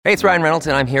Hey, it's Ryan Reynolds,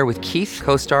 and I'm here with Keith,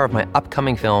 co-star of my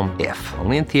upcoming film, If,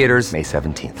 only in theaters May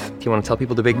 17th. Do you want to tell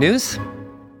people the big news?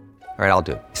 All right, I'll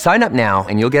do it. Sign up now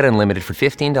and you'll get unlimited for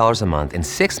 $15 a month and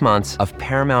 6 months of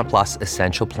Paramount Plus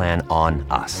Essential Plan on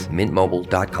us.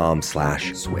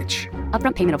 MintMobile.com/switch.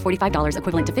 Upfront payment of $45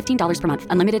 equivalent to $15 per month.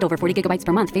 Unlimited over 40 gigabytes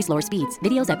per month. Face lower speeds.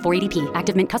 Videos at 480p.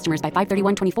 Active Mint customers by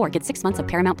 531.24 get 6 months of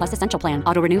Paramount Plus Essential Plan.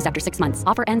 Auto renews after 6 months.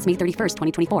 Offer ends May 31st,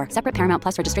 2024. Separate Paramount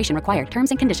Plus registration required. Terms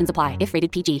and conditions apply if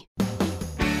rated PG.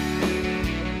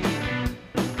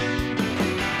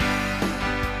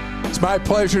 It's my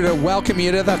pleasure to welcome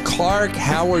you to the Clark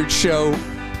Howard Show,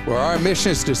 where our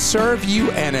mission is to serve you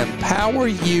and empower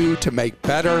you to make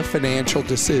better financial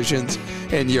decisions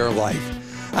in your life.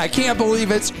 I can't believe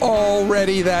it's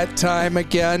already that time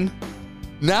again.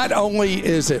 Not only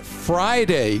is it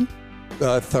Friday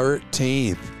the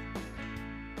 13th.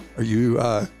 Are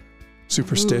you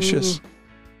superstitious?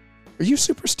 Ooh. Are you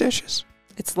superstitious?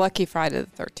 It's Lucky Friday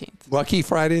the 13th. Lucky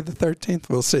Friday the 13th?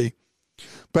 We'll see.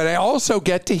 But I also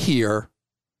get to hear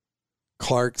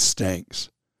Clark Stinks,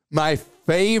 my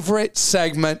favorite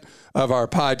segment of our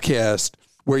podcast,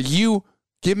 where you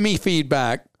give me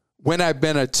feedback when I've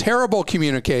been a terrible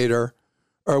communicator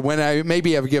or when I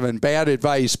maybe have given bad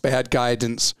advice, bad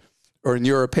guidance, or in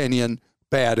your opinion,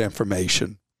 bad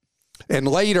information. And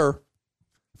later,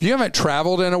 if you haven't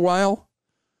traveled in a while,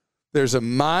 there's a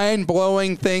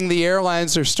mind-blowing thing the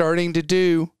airlines are starting to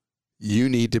do you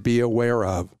need to be aware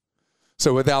of.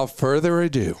 So without further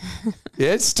ado,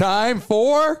 it's time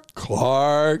for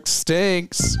Clark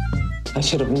Stinks. I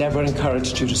should have never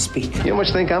encouraged you to speak. You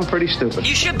must think I'm pretty stupid.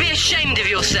 You should be ashamed of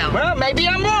yourself. Well, maybe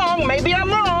I'm wrong. Maybe I'm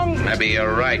wrong. Maybe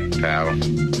you're right, pal.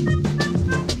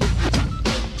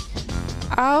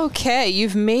 Okay,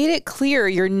 you've made it clear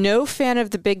you're no fan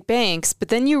of the big banks, but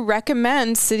then you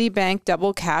recommend Citibank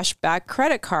Double Cash Back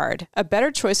Credit Card. A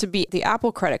better choice would be the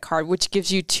Apple Credit Card, which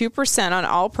gives you 2% on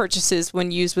all purchases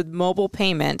when used with mobile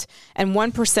payment and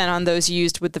 1% on those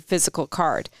used with the physical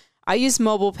card. I use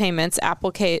mobile payments,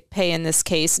 Apple Pay in this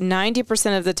case,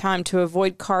 90% of the time to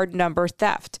avoid card number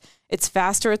theft. It's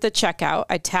faster at the checkout.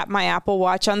 I tap my Apple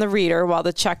Watch on the reader while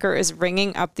the checker is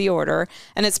ringing up the order,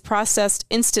 and it's processed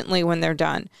instantly when they're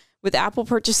done. With Apple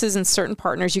purchases and certain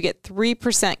partners, you get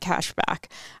 3% cash back.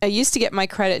 I used to get my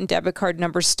credit and debit card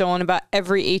numbers stolen about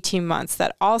every 18 months.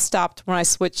 That all stopped when I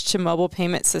switched to mobile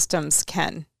payment systems.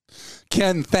 Ken,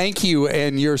 thank you.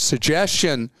 And your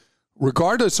suggestion,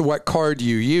 regardless of what card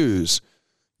you use,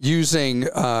 using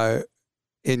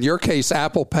in your case,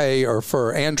 Apple Pay, or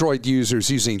for Android users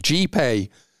using GPay,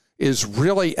 is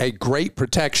really a great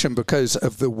protection because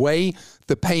of the way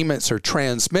the payments are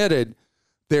transmitted.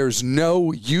 There's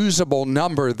no usable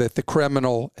number that the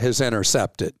criminal has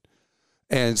intercepted.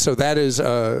 And so that is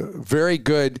a very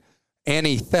good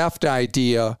anti-theft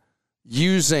idea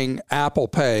using Apple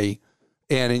Pay.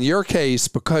 And in your case,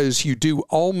 because you do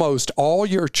almost all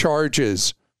your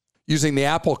charges using the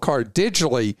Apple Card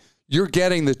digitally, you're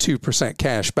getting the 2%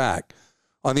 cash back.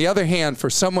 On the other hand, for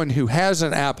someone who has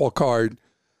an Apple Card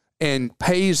and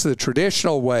pays the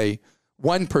traditional way,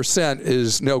 1%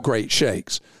 is no great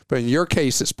shakes. But in your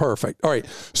case, it's perfect. All right,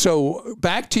 so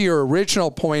back to your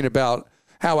original point about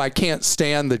how I can't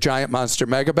stand the giant monster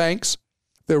mega banks.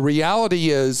 The reality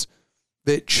is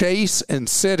that Chase and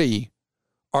Citi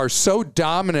are so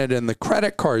dominant in the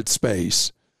credit card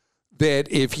space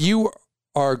that if you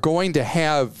are going to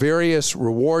have various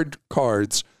reward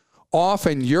cards,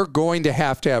 often you're going to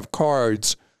have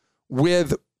cards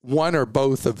with one or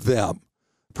both of them,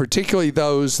 particularly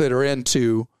those that are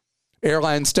into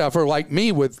airline stuff, or like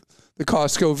me with the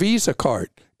Costco Visa card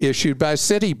issued by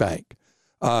Citibank,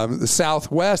 the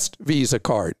Southwest Visa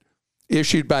card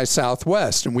issued by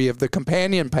Southwest, and we have the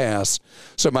companion pass,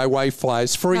 so my wife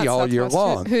flies free all Southwest, year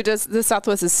long. Who does the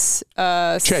Southwest is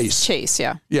Chase. Chase,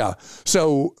 yeah. Yeah.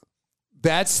 So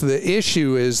that's the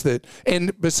issue, is that,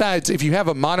 and besides, if you have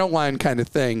a monoline kind of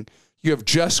thing, you have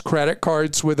just credit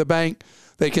cards with a bank,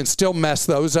 they can still mess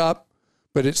those up,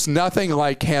 but it's nothing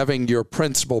like having your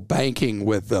principal banking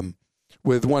with them,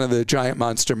 with one of the giant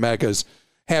monster megas,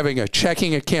 having a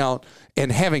checking account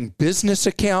and having business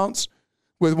accounts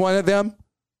with one of them.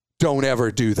 Don't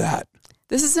ever do that.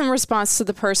 This is in response to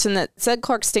the person that said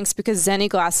Clark stinks because Zenni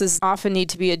glasses often need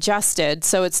to be adjusted,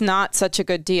 so it's not such a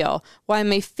good deal. Well,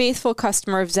 I'm a faithful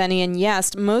customer of Zenni, and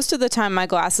yes, most of the time my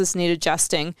glasses need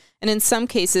adjusting, and in some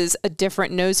cases, a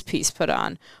different nose piece put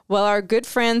on. Well, our good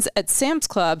friends at Sam's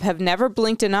Club have never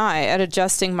blinked an eye at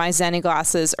adjusting my Zenni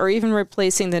glasses or even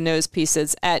replacing the nose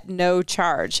pieces at no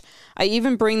charge. I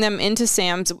even bring them into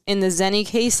Sam's in the Zenni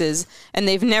cases, and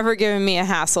they've never given me a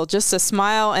hassle, just a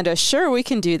smile and a sure we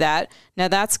can do that. Now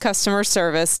that's customer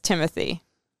service, Timothy.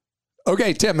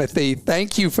 Okay, Timothy,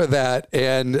 thank you for that.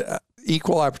 And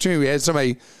equal opportunity. We had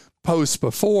somebody post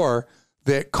before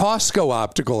that Costco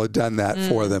Optical had done that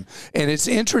for them. And it's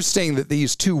interesting that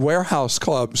these two warehouse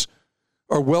clubs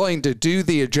are willing to do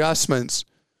the adjustments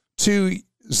to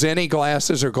Zenni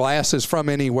glasses or glasses from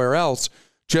anywhere else,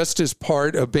 just as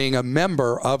part of being a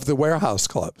member of the warehouse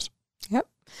clubs. Yep.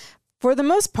 For the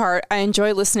most part, I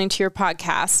enjoy listening to your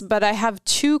podcast, but I have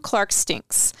two Clark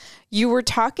stinks. You were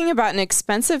talking about an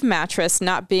expensive mattress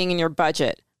not being in your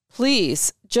budget.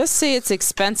 Please, just say it's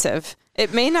expensive.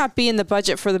 It may not be in the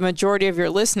budget for the majority of your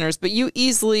listeners, but you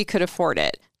easily could afford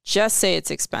it. Just say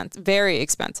it's expensive, very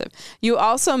expensive. You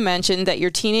also mentioned that your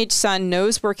teenage son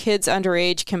knows where kids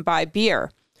underage can buy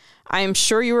beer. I am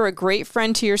sure you are a great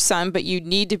friend to your son, but you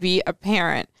need to be a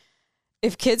parent.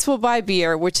 If kids will buy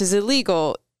beer, which is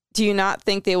illegal, do you not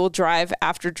think they will drive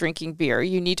after drinking beer?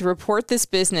 You need to report this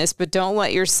business, but don't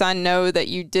let your son know that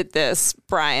you did this,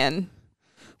 Brian.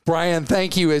 Brian,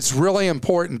 thank you. It's really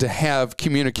important to have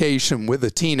communication with a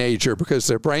teenager because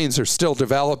their brains are still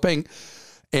developing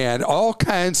and all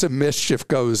kinds of mischief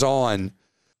goes on.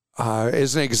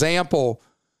 As an example,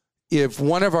 if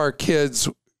one of our kids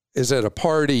is at a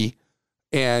party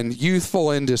and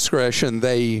youthful indiscretion,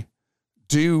 they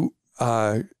do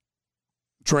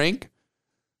drink,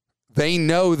 they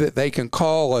know that they can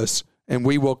call us and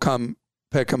we will come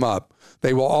pick them up.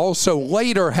 They will also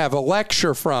later have a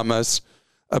lecture from us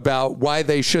about why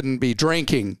they shouldn't be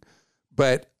drinking.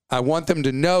 But I want them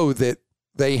to know that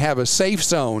they have a safe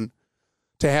zone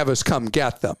to have us come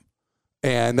get them.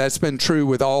 And that's been true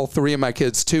with all three of my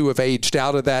kids. Two have aged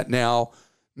out of that now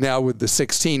with the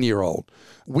 16-year-old.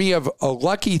 We have a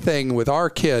lucky thing with our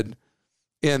kid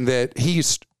in that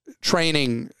he's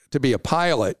training to be a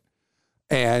pilot.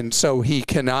 And so he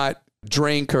cannot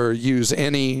drink or use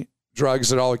any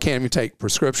drugs at all. He can't even take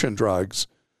prescription drugs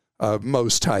of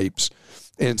most types.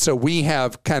 And so we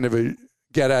have kind of a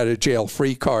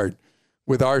get-out-of-jail-free card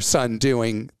with our son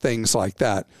doing things like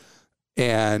that.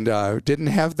 And didn't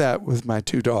have that with my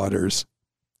two daughters,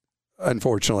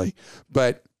 unfortunately.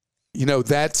 But, you know,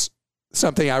 that's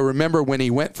something I remember when he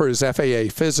went for his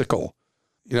FAA physical.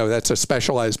 You know, that's a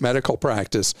specialized medical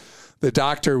practice. The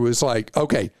doctor was like,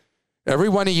 okay, every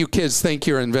one of you kids think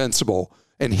you're invincible,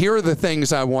 and here are the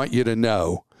things I want you to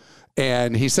know.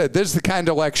 And he said, this is the kind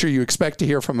of lecture you expect to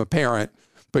hear from a parent,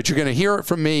 but you're going to hear it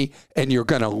from me, and you're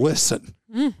going to listen.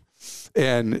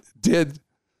 And did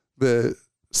the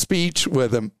speech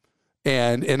with him.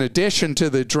 And in addition to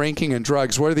the drinking and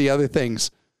drugs, what are the other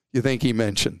things you think he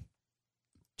mentioned?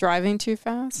 Driving too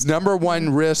fast? Number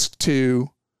one risk to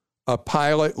a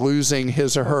pilot losing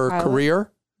his or her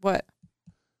career? What?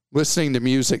 Listening to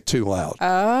music too loud.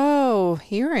 Oh,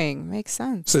 hearing. Makes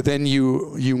sense. So then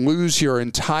you lose your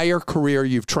entire career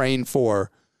you've trained for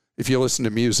if you listen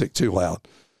to music too loud.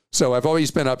 So I've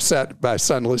always been upset by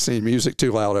son listening to music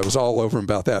too loud. I was all over him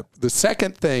about that. The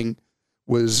second thing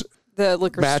was the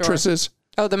liquor mattresses.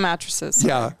 Store. Oh, the mattresses. Sorry.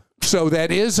 Yeah. So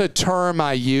that is a term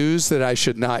I use that I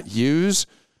should not use,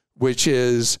 which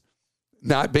is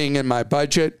not being in my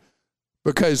budget.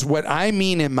 Because what I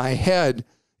mean in my head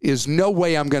is no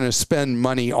way I'm going to spend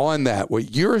money on that.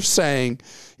 What you're saying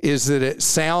is that it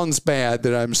sounds bad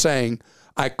that I'm saying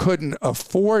I couldn't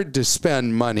afford to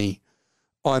spend money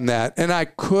on that. And I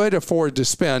could afford to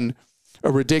spend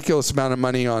a ridiculous amount of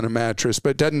money on a mattress, but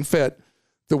it doesn't fit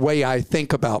the way I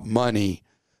think about money.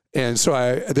 And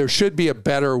so there should be a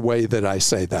better way that I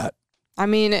say that. I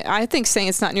mean, I think saying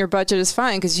it's not in your budget is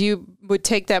fine because you would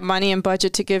take that money and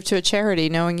budget to give to a charity,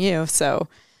 knowing you. So,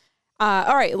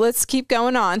 all right, let's keep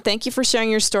going on. Thank you for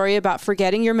sharing your story about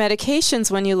forgetting your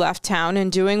medications when you left town and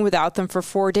doing without them for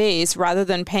 4 days rather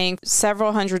than paying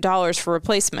several $100s for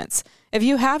replacements. If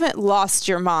you haven't lost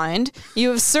your mind,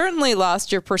 you have certainly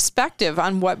lost your perspective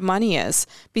on what money is.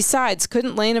 Besides,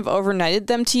 couldn't Lane have overnighted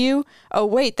them to you? Oh,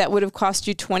 wait, that would have cost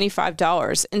you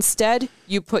 $25. Instead,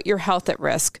 you put your health at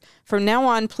risk. From now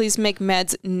on, please make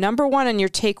meds number one on your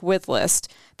take with list.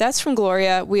 That's from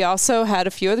Gloria. We also had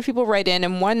a few other people write in,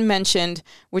 and one mentioned,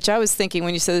 which I was thinking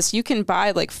when you said this, you can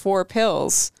buy like 4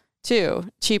 pills too,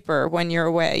 cheaper when you're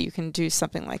away. You can do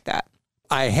something like that.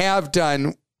 I have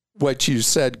done what you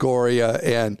said, Gloria,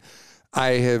 and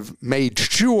I have made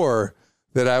sure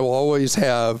that I will always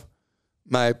have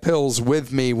my pills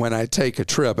with me when I take a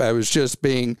trip. I was just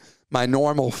being my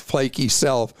normal flaky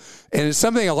self. And it's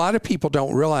something a lot of people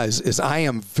don't realize is I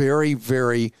am very,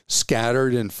 very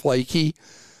scattered and flaky.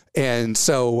 And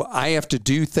so I have to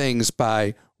do things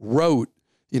by rote.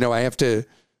 You know, I have to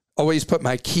always put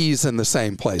my keys in the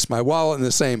same place, my wallet in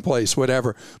the same place,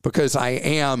 whatever, because I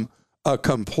am a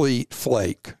complete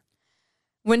flake.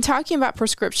 When talking about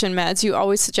prescription meds, you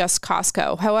always suggest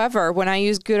Costco. However, when I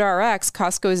use GoodRx,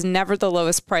 Costco is never the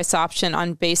lowest price option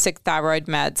on basic thyroid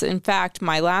meds. In fact,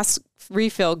 my last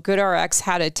refill, GoodRx,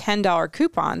 had a $10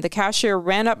 coupon. The cashier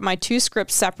ran up my 2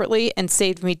 scripts separately and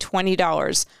saved me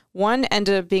 $20. One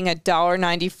ended up being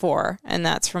 $1.94, and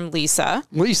that's from Lisa.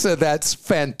 Lisa, that's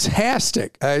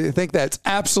fantastic. I think that's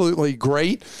absolutely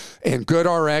great. And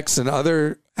GoodRx and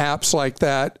other apps like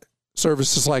that,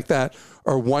 services like that,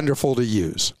 are wonderful to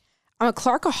use. I'm a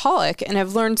Clarkaholic and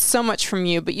have learned so much from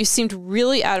you, but you seemed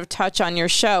really out of touch on your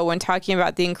show when talking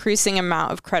about the increasing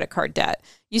amount of credit card debt.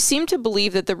 You seem to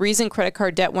believe that the reason credit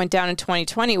card debt went down in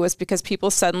 2020 was because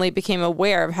people suddenly became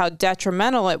aware of how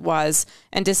detrimental it was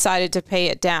and decided to pay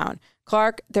it down.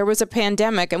 Clark, there was a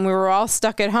pandemic and we were all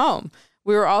stuck at home.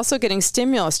 We were also getting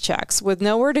stimulus checks with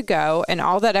nowhere to go and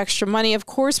all that extra money. Of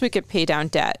course, we could pay down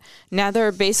debt. Now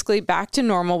they're basically back to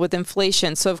normal with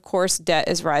inflation. So, of course, debt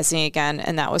is rising again.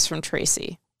 And that was from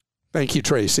Tracy. Thank you,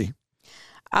 Tracy.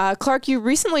 Clark, you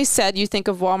recently said you think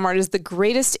of Walmart as the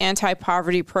greatest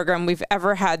anti-poverty program we've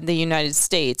ever had in the United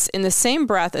States, in the same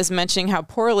breath as mentioning how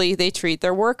poorly they treat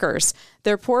their workers.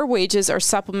 Their poor wages are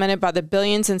supplemented by the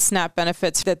billions in SNAP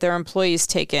benefits that their employees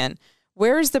take in.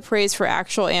 Where is the praise for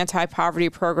actual anti-poverty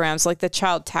programs like the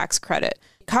child tax credit?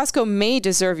 Costco may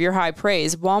deserve your high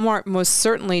praise. Walmart most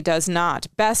certainly does not.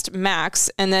 Best,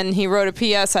 Max. And then he wrote a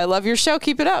P.S. I love your show.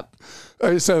 Keep it up.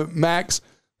 So, Max,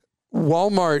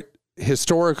 Walmart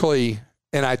historically,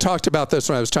 and I talked about this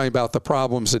when I was talking about the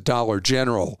problems at Dollar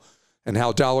General and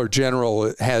how Dollar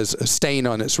General has a stain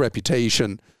on its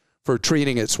reputation for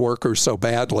treating its workers so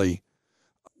badly.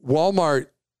 Walmart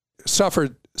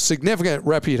suffered significant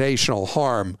reputational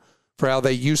harm for how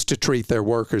they used to treat their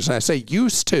workers. And I say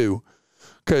used to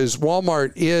because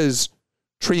Walmart is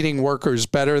treating workers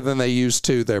better than they used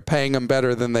to. They're paying them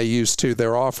better than they used to.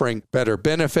 They're offering better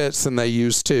benefits than they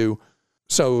used to.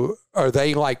 So are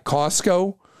they like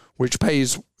Costco, which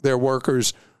pays their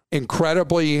workers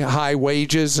incredibly high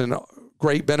wages and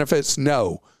great benefits?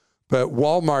 No, but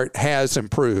Walmart has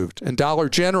improved. And Dollar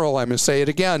General, I'm going to say it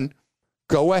again,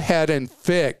 go ahead and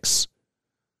fix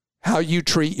how you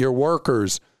treat your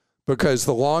workers because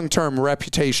the long-term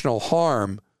reputational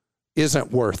harm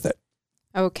isn't worth it.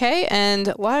 Okay, and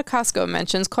a lot of Costco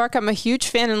mentions. Clark, I'm a huge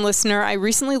fan and listener. I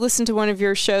recently listened to one of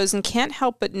your shows and can't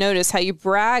help but notice how you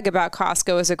brag about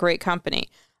Costco as a great company.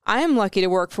 I am lucky to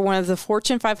work for one of the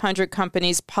Fortune 500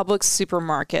 companies, Publix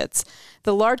Supermarkets,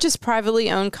 the largest privately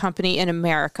owned company in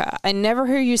America. I never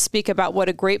hear you speak about what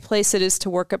a great place it is to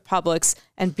work at Publix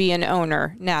and be an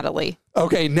owner. Natalie.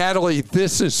 Okay, Natalie,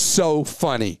 this is so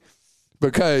funny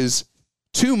because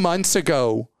 2 months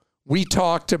ago, we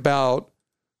talked about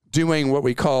doing what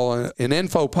we call an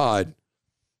infopod.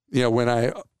 You know, when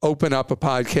I open up a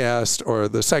podcast or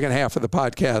the second half of the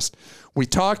podcast, we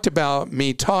talked about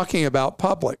me talking about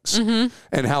Publix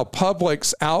and how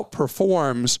Publix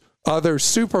outperforms other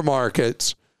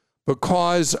supermarkets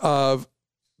because of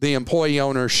the employee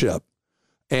ownership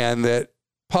and that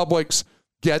Publix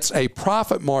gets a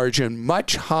profit margin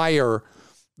much higher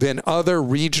than other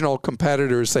regional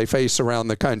competitors they face around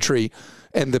the country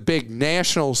and the big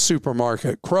national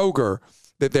supermarket, Kroger,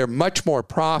 that they're much more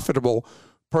profitable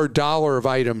per dollar of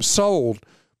items sold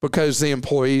because the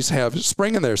employees have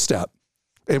spring in their step.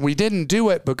 And we didn't do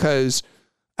it because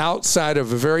outside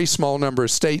of a very small number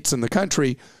of states in the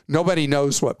country, nobody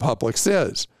knows what Publix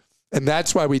is. And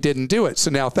that's why we didn't do it. So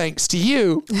now, thanks to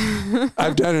you,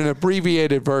 I've done an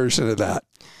abbreviated version of that.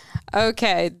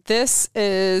 Okay, this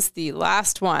is the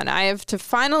last one. I have to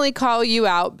finally call you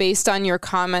out based on your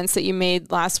comments that you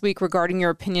made last week regarding your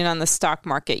opinion on the stock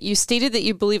market. You stated that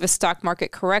you believe a stock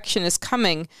market correction is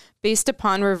coming based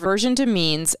upon reversion to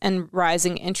means and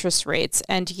rising interest rates,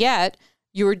 and yet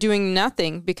you are doing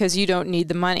nothing because you don't need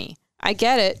the money. I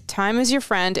get it. Time is your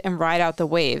friend and ride out the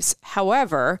waves.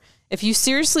 However, if you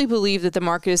seriously believe that the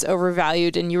market is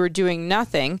overvalued and you are doing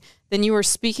nothing, then you are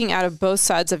speaking out of both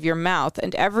sides of your mouth,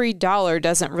 and every dollar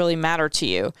doesn't really matter to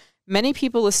you. Many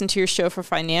people listen to your show for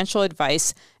financial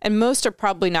advice, and most are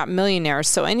probably not millionaires,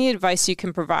 so any advice you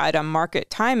can provide on market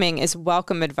timing is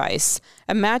welcome advice.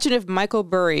 Imagine if Michael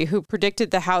Burry, who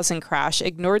predicted the housing crash,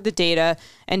 ignored the data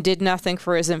and did nothing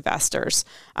for his investors.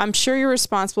 I'm sure your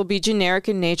response will be generic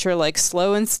in nature, like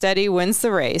slow and steady wins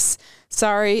the race.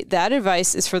 Sorry, that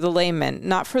advice is for the layman,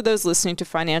 not for those listening to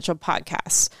financial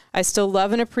podcasts. I still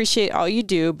love and appreciate all you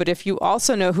do, but if you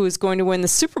also know who is going to win the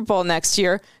Super Bowl next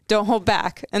year, don't hold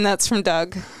back. And that's from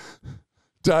Doug.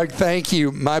 Doug, thank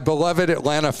you. My beloved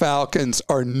Atlanta Falcons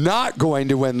are not going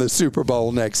to win the Super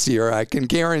Bowl next year. I can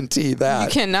guarantee that.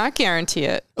 You cannot guarantee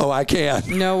it. Oh, I can.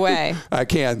 No way. I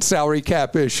can. Salary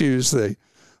cap issues, the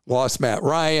lost Matt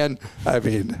Ryan. I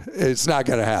mean, it's not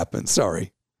going to happen.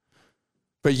 Sorry.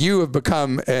 But you have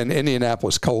become an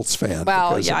Indianapolis Colts fan.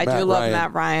 Well, yeah, I do love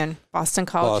Matt Ryan, Boston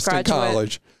College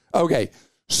graduate. Okay.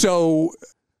 So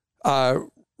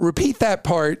repeat that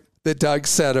part that Doug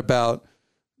said about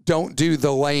don't do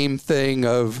the lame thing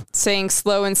of saying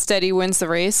slow and steady wins the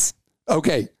race.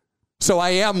 Okay. So I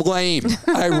am lame.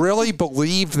 I really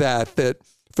believe that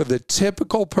for the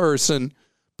typical person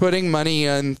putting money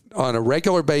in on a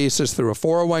regular basis through a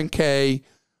 401k,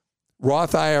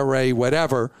 Roth IRA,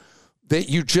 whatever, that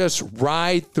you just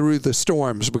ride through the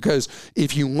storms. Because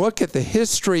if you look at the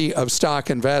history of stock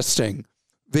investing,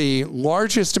 the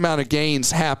largest amount of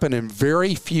gains happen in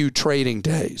very few trading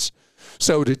days.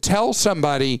 So to tell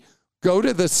somebody, go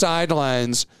to the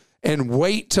sidelines and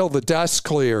wait till the dust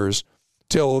clears,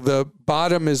 till the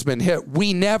bottom has been hit,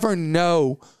 we never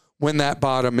know when that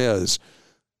bottom is.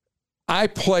 I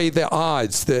play the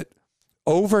odds that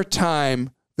over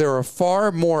time, there are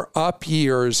far more up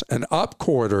years and up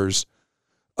quarters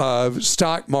of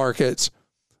stock markets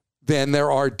than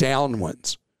there are down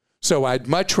ones. So I'd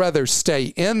much rather stay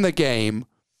in the game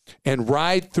and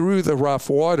ride through the rough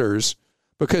waters,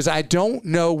 because I don't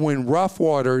know when rough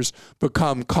waters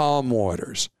become calm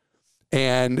waters.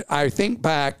 And I think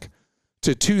back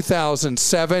to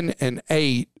 2007 and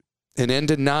 8 and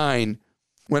into 9,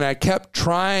 when I kept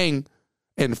trying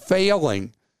and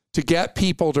failing to get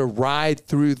people to ride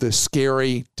through the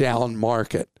scary down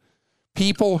market.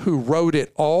 People who rode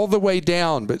it all the way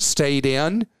down but stayed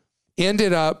in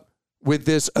ended up with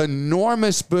this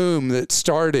enormous boom that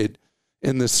started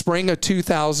in the spring of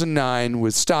 2009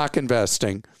 with stock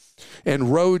investing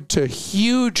and rode to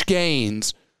huge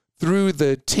gains through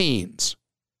the teens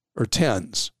or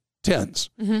tens,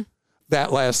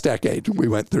 that last decade we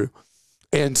went through.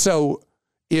 And so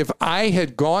if I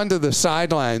had gone to the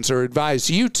sidelines or advised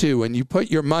you to, and you put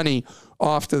your money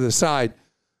off to the side,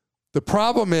 the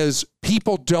problem is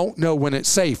people don't know when it's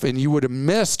safe, and you would have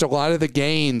missed a lot of the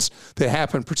gains that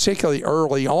happened particularly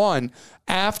early on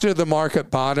after the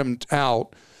market bottomed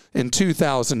out in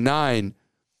 2009.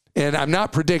 And I'm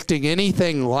not predicting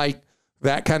anything like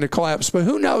that kind of collapse, but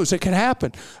who knows? It can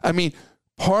happen. I mean,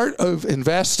 part of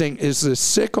investing is the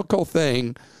cyclical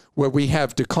thing where we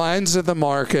have declines of the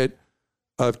market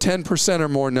of 10% or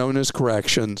more, known as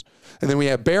corrections, and then we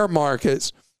have bear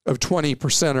markets of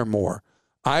 20% or more.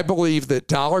 I believe that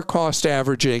dollar cost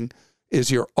averaging is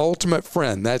your ultimate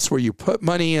friend. That's where you put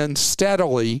money in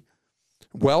steadily,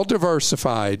 well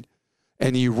diversified,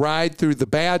 and you ride through the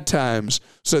bad times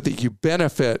so that you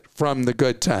benefit from the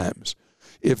good times.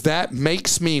 If that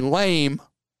makes me lame,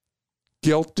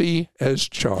 guilty as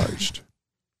charged.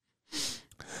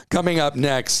 Coming up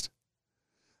next,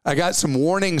 I got some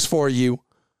warnings for you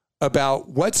about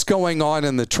what's going on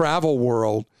in the travel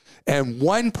world and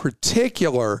one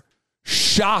particular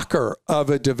shocker of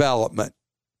a development.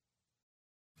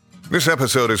 This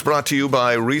episode is brought to you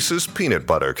by Reese's Peanut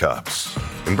Butter Cups.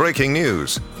 In breaking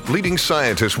news, leading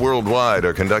scientists worldwide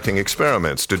are conducting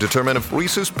experiments to determine if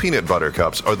Reese's Peanut Butter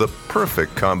Cups are the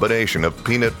perfect combination of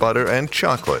peanut butter and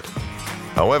chocolate.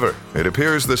 However, it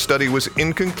appears the study was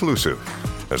inconclusive,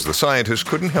 as the scientists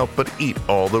couldn't help but eat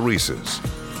all the Reese's.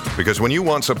 Because when you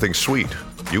want something sweet,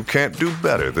 you can't do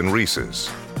better than Reese's.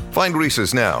 Find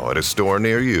Reese's now at a store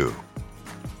near you.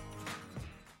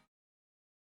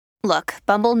 Look,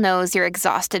 Bumble knows you're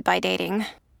exhausted by dating.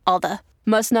 All the,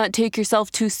 must not take yourself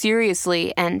too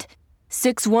seriously, and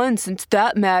 6'1" since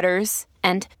that matters,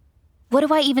 and what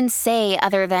do I even say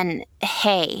other than,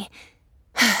 hey?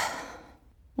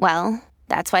 Well,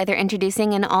 that's why they're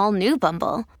introducing an all-new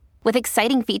Bumble, with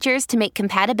exciting features to make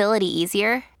compatibility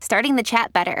easier, starting the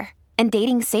chat better, and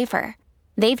dating safer.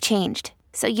 They've changed,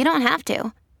 so you don't have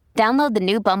to. Download the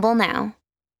new Bumble now.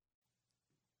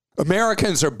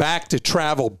 Americans are back to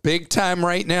travel big time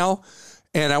right now.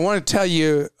 And I want to tell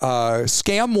you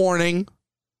scam warning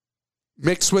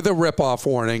mixed with a ripoff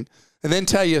warning, and then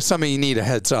tell you something you need a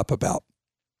heads up about.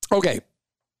 Okay.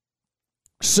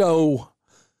 So,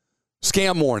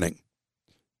 scam warning.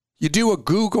 You do a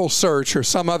Google search or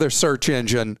some other search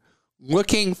engine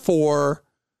looking for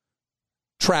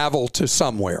travel to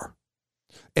somewhere,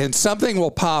 and something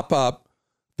will pop up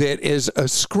that is a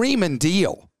screaming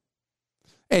deal.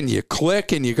 And you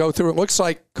click and you go through. It looks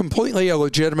like completely a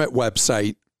legitimate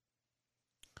website.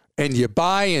 And you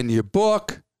buy and you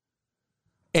book.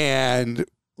 And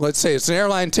let's say it's an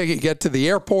airline ticket. You get to the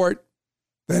airport.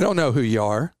 They don't know who you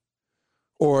are.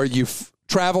 Or you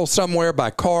travel somewhere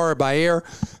by car or by air.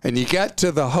 And you get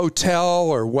to the hotel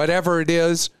or whatever it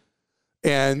is.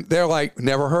 And they're like,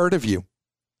 never heard of you.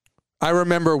 I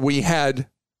remember we had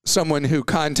someone who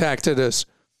contacted us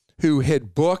who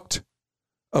had booked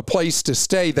a place to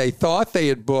stay. They thought they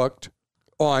had booked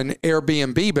on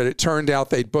Airbnb, but it turned out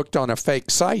they'd booked on a fake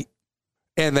site.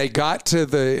 And they got to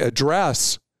the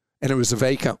address, and it was a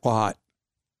vacant lot.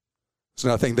 There's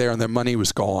nothing there, and their money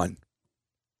was gone.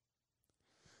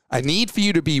 I need for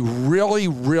you to be really,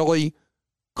 really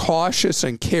cautious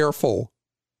and careful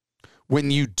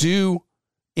when you do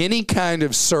any kind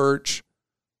of search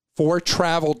for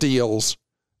travel deals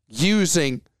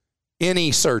using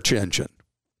any search engine.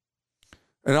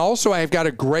 And also, I've got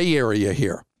a gray area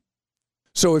here.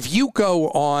 So if you go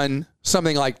on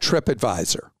something like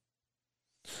TripAdvisor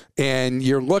and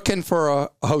you're looking for a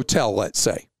hotel, let's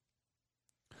say,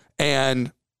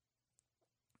 and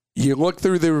you look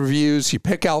through the reviews, you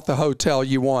pick out the hotel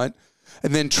you want,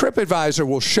 and then TripAdvisor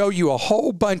will show you a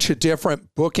whole bunch of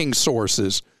different booking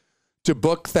sources to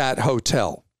book that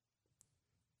hotel.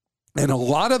 And a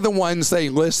lot of the ones they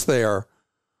list there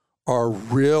are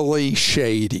really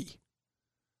shady.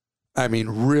 I mean,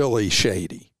 really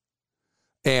shady.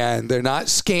 And they're not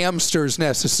scamsters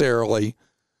necessarily,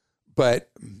 but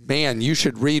man, you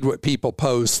should read what people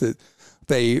post that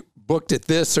they booked at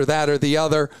this or that or the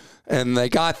other, and they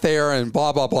got there and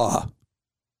blah, blah, blah.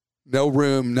 No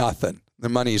room, nothing. The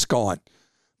money's gone.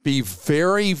 Be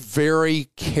very, very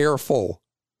careful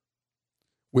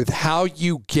with how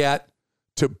you get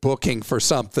to booking for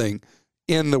something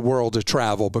in the world of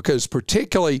travel, because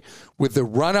particularly with the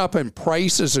run up in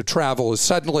prices of travel, as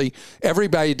suddenly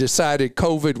everybody decided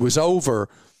COVID was over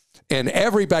and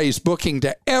everybody's booking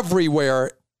to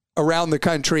everywhere around the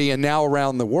country and now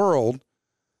around the world,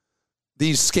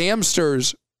 these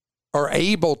scamsters are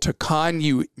able to con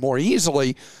you more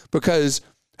easily because,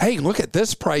 hey, look at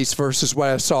this price versus what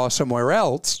I saw somewhere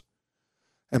else.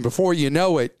 And before you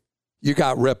know it, you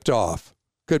got ripped off.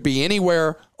 Could be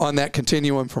anywhere on that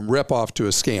continuum from rip-off to a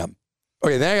scam.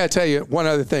 Okay, then I got to tell you one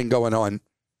other thing going on.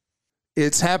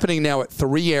 It's happening now at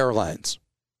 3 airlines.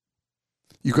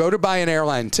 You go to buy an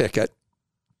airline ticket,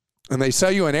 and they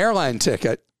sell you an airline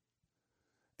ticket,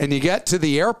 and you get to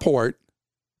the airport,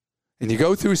 and you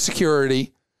go through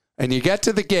security, and you get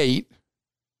to the gate,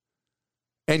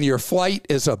 and your flight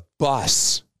is a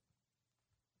bus.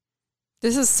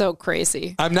 This is so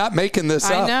crazy. I'm not making this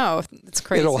up. I know. It's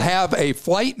crazy. It'll have a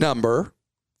flight number,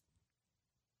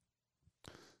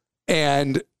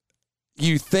 and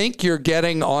you think you're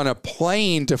getting on a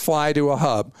plane to fly to a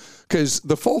hub, because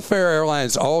the full fare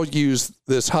airlines all use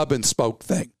this hub and spoke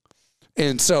thing.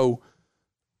 And so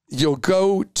you'll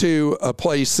go to a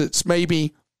place that's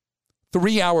maybe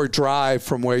 3-hour drive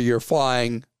from where you're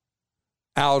flying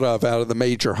out of the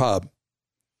major hub.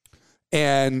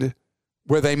 And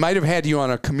where they might have had you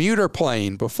on a commuter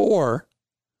plane before,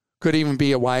 could even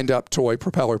be a wind-up toy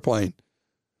propeller plane.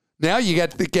 Now you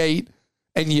get to the gate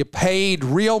and you paid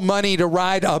real money to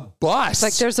ride a bus. It's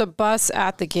like there's a bus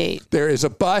at the gate. There is a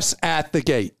bus at the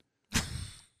gate.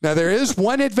 Now there is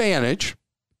one advantage,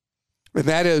 and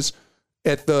that is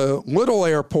at the little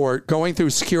airport, going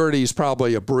through security is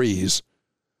probably a breeze.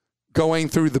 Going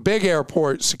through the big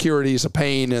airport, security is a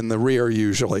pain in the rear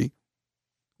usually.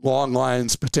 Long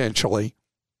lines potentially.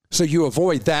 So you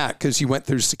avoid that because you went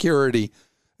through security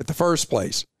at the first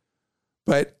place.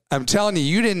 But I'm telling you,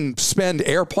 you didn't spend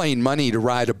airplane money to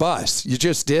ride a bus. You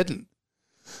just didn't.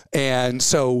 And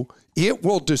so it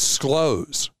will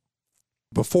disclose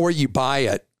before you buy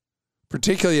it,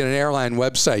 particularly at an airline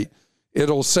website,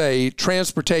 it'll say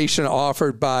transportation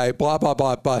offered by blah, blah,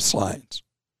 blah bus lines.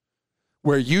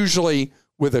 Where usually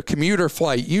with a commuter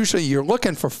flight, usually you're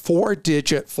looking for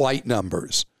 4-digit flight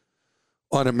numbers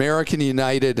on American,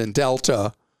 United, and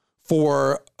Delta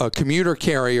for a commuter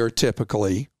carrier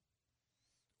typically,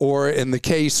 or in the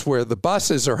case where the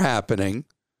buses are happening,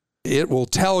 it will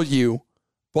tell you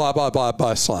blah, blah, blah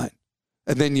bus line.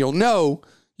 And then you'll know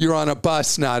you're on a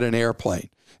bus, not an airplane.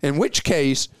 In which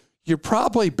case, you're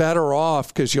probably better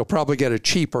off because you'll probably get a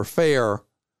cheaper fare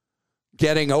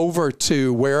getting over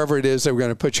to wherever it is they were going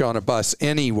to put you on a bus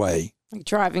anyway. Like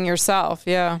driving yourself,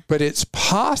 yeah. But it's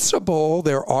possible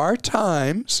there are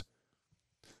times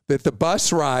that the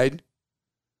bus ride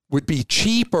would be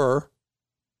cheaper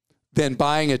than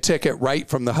buying a ticket right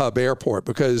from the hub airport,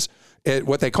 because at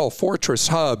what they call fortress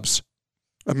hubs,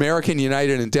 American,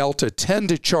 United, and Delta tend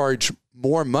to charge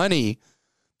more money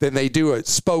than they do at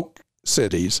spoke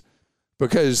cities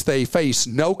because they face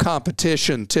no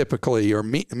competition typically, or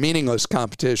meaningless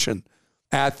competition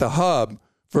at the hub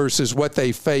versus what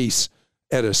they face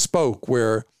at a spoke,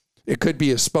 where it could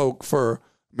be a spoke for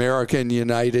American,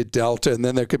 United, Delta, and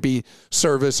then there could be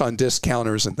service on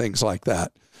discounters and things like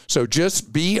that. So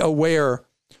just be aware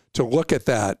to look at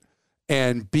that,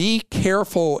 and be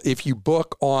careful if you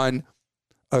book on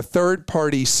a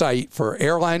third-party site for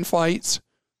airline flights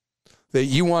that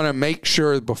you want to make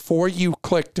sure before you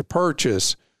click to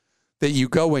purchase that you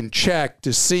go and check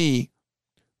to see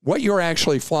what you're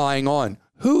actually flying on,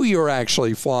 who you're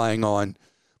actually flying on,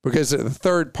 because at the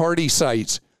third-party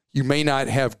sites, you may not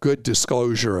have good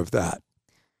disclosure of that.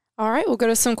 All right, we'll go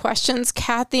to some questions.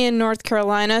 Kathy in North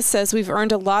Carolina says, we've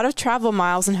earned a lot of travel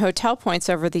miles and hotel points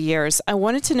over the years. I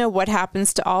wanted to know what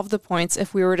happens to all of the points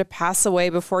if we were to pass away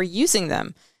before using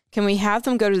them. Can we have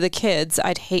them go to the kids?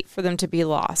 I'd hate for them to be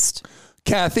lost.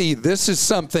 Kathy, this is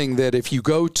something that if you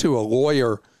go to a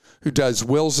lawyer who does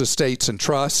wills, estates, and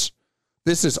trusts,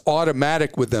 this is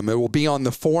automatic with them. It will be on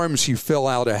the forms you fill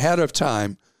out ahead of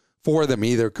time for them,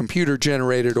 either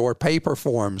computer-generated or paper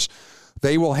forms.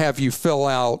 They will have you fill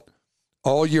out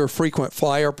all your frequent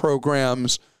flyer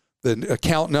programs, the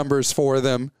account numbers for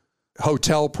them,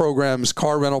 hotel programs,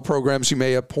 car rental programs, you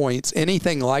may have points,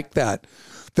 anything like that.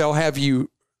 They'll have you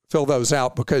fill those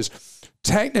out because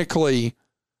technically,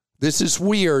 this is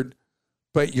weird,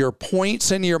 but your points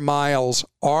and your miles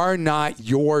are not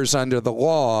yours under the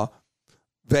law.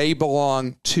 They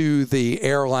belong to the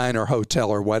airline or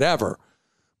hotel or whatever.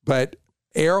 But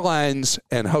airlines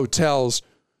and hotels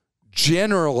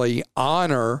generally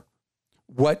honor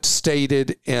what's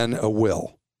stated in a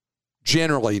will.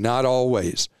 Generally, not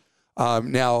always.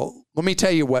 Now, let me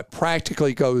tell you what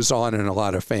practically goes on in a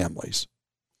lot of families.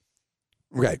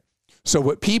 Okay, so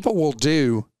what people will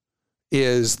do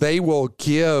is they will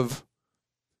give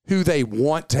who they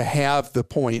want to have the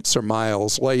points or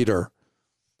miles later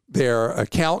their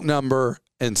account number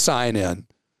and sign in.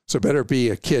 So it better be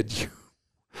a kid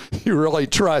you really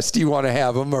trust, you want to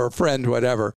have them, or a friend,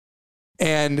 whatever.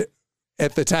 And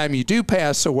at the time you do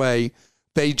pass away,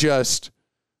 they just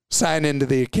sign into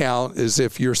the account as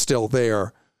if you're still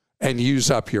there and use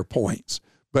up your points.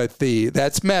 But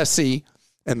that's messy,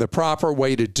 and the proper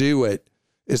way to do it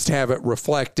is to have it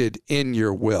reflected in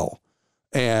your will.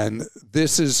 And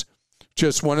this is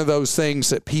just one of those things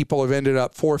that people have ended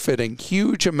up forfeiting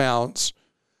huge amounts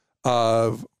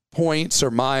of points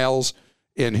or miles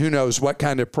in who knows what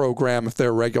kind of program if they're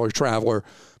a regular traveler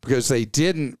because they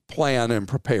didn't plan and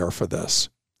prepare for this.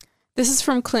 This is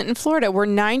from Clinton, Florida. We're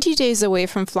 90 days away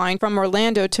from flying from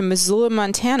Orlando to Missoula,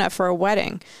 Montana for a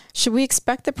wedding. Should we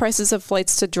expect the prices of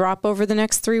flights to drop over the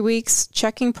next 3 weeks?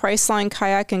 Checking Priceline,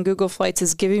 Kayak, and Google Flights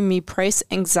is giving me price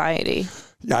anxiety.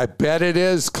 I bet it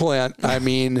is, Clint. I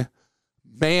mean,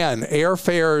 man,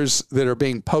 airfares that are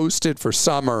being posted for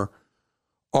summer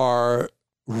are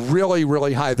really,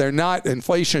 really high. They're not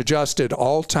inflation-adjusted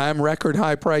all-time record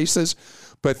high prices,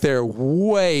 but they're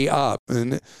way up.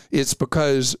 And it's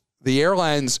because the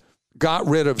airlines got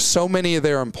rid of so many of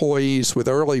their employees with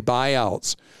early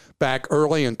buyouts back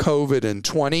early in COVID in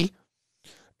 20.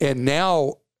 And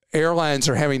now airlines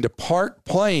are having to park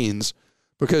planes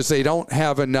because they don't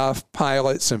have enough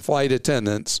pilots and flight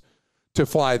attendants to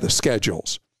fly the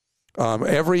schedules.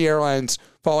 Every airline's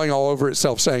falling all over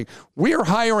itself saying, we're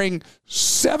hiring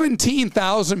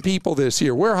 17,000 people this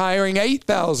year. We're hiring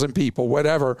 8,000 people,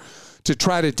 whatever, to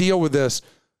try to deal with this.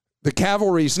 The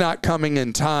cavalry's not coming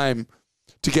in time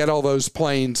to get all those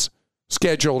planes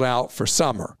scheduled out for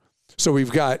summer. So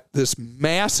we've got this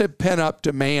massive pent-up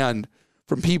demand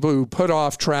from people who put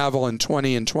off travel in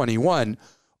 20 and 21,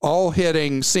 all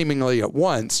hitting seemingly at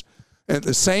once. And at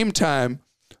the same time,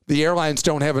 the airlines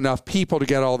don't have enough people to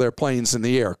get all their planes in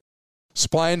the air.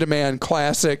 Supply and demand,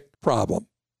 classic problem.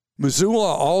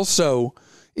 Missoula also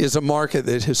is a market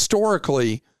that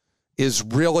historically is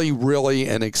really, really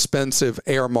an expensive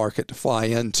air market to fly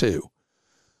into.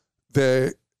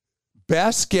 The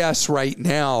best guess right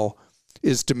now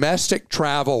is domestic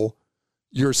travel.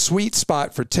 Your sweet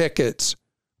spot for tickets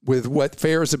with what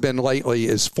fares have been lately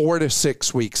is 4 to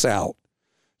 6 weeks out.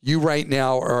 You right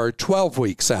now are 12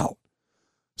 weeks out.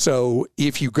 So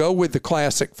if you go with the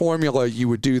classic formula, you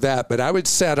would do that. But I would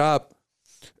set up,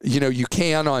 you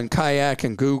can on Kayak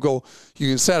and Google, you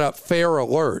can set up fare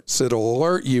alerts. It'll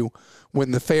alert you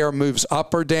when the fare moves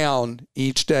up or down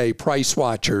each day, price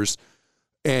watchers,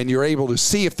 and you're able to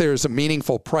see if there's a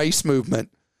meaningful price movement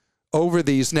over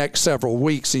these next several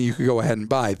weeks, and you could go ahead and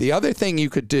buy. The other thing you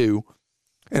could do,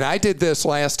 and I did this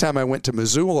last time I went to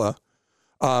Missoula,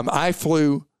 I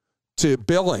flew to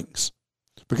Billings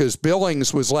because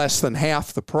Billings was less than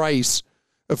half the price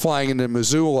of flying into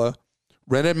Missoula,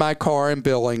 rented my car in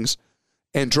Billings,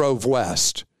 and drove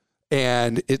west.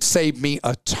 And it saved me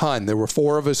a ton. There were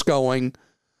 4 of us going.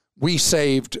 We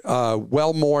saved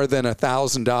well more than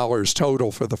 $1,000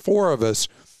 total for the 4 of us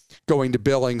going to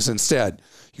Billings instead.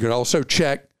 You can also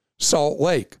check Salt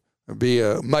Lake. It'd be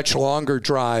a much longer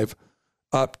drive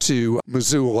up to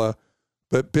Missoula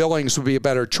but Billings would be a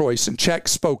better choice. And check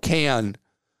Spokane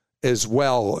as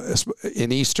well as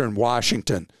in eastern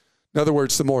Washington. In other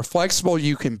words, the more flexible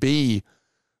you can be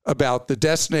about the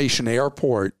destination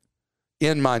airport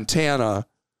in Montana,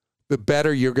 the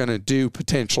better you're going to do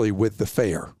potentially with the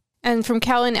fare. And from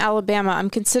Cal in Alabama,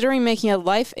 I'm considering making a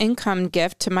life income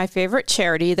gift to my favorite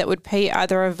charity that would pay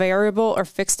either a variable or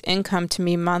fixed income to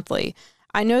me monthly.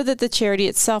 I know that the charity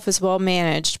itself is well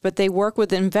managed, but they work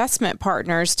with investment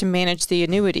partners to manage the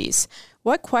annuities.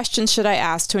 What questions should I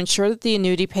ask to ensure that the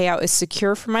annuity payout is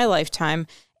secure for my lifetime?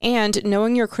 And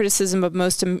knowing your criticism of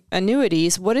most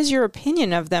annuities, what is your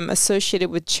opinion of them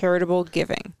associated with charitable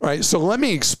giving? All right, so let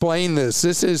me explain this.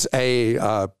 This is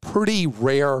a pretty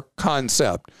rare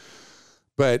concept.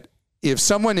 But if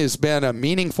someone has been a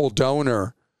meaningful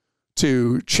donor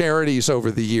to charities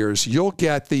over the years, you'll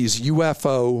get these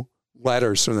UFO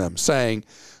letters from them saying,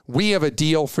 we have a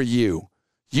deal for you.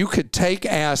 You could take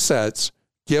assets,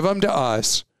 give them to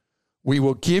us. We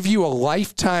will give you a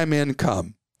lifetime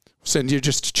income. Send you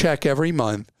just a check every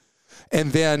month.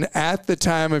 And then at the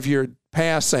time of your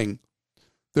passing,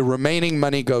 the remaining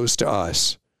money goes to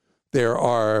us. There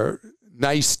are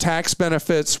nice tax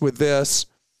benefits with this.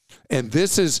 And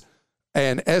this is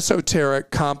an esoteric,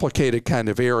 complicated kind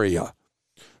of area.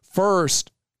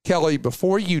 First, Kelly,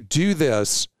 before you do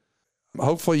this,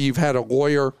 hopefully you've had a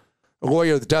lawyer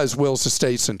that does wills,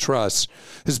 estates, and trusts,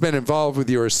 has been involved with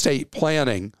your estate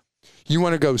planning. You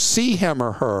want to go see him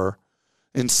or her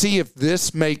and see if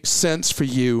this makes sense for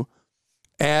you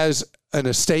as an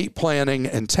estate planning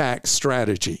and tax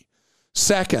strategy.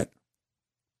 Second,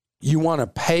 you want to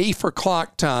pay for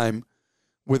clock time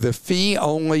with a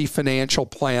fee-only financial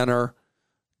planner,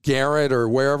 Garrett or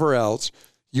wherever else.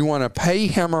 You want to pay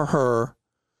him or her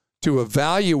to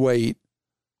evaluate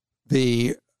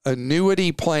the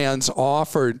annuity plans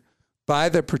offered by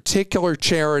the particular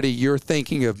charity you're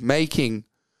thinking of making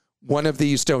one of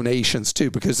these donations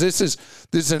to, because this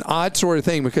is an odd sort of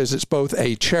thing, because it's both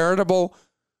a charitable,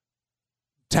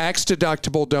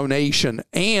 tax-deductible donation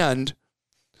and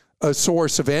a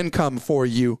source of income for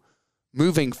you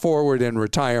moving forward in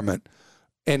retirement.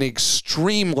 An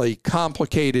extremely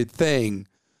complicated thing,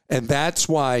 and that's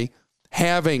why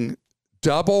having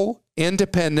double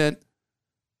independent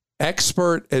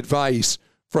expert advice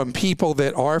from people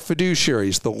that are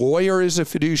fiduciaries, the lawyer is a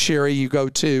fiduciary you go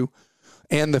to,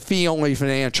 and the fee-only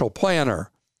financial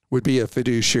planner would be a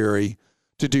fiduciary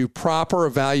to do proper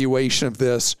evaluation of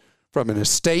this from an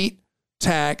estate,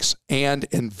 tax, and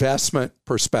investment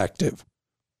perspective.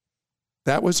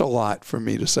 That was a lot for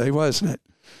me to say, wasn't it?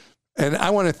 And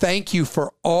I want to thank you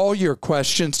for all your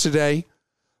questions today.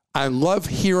 I love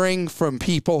hearing from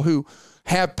people who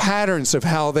have patterns of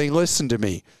how they listen to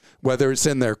me, whether it's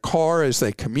in their car as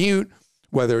they commute,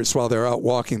 whether it's while they're out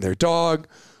walking their dog,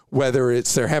 whether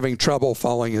it's they're having trouble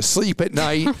falling asleep at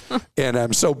night, and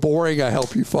I'm so boring I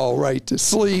help you fall right to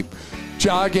sleep,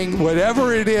 jogging,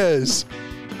 whatever it is.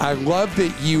 I love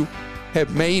that you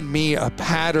have made me a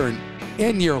pattern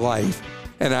in your life,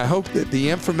 and I hope that the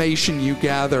information you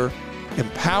gather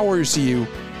empowers you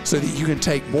so that you can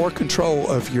take more control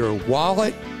of your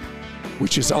wallet,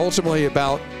 which is ultimately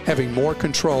about having more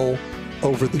control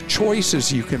over the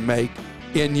choices you can make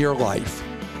in your life.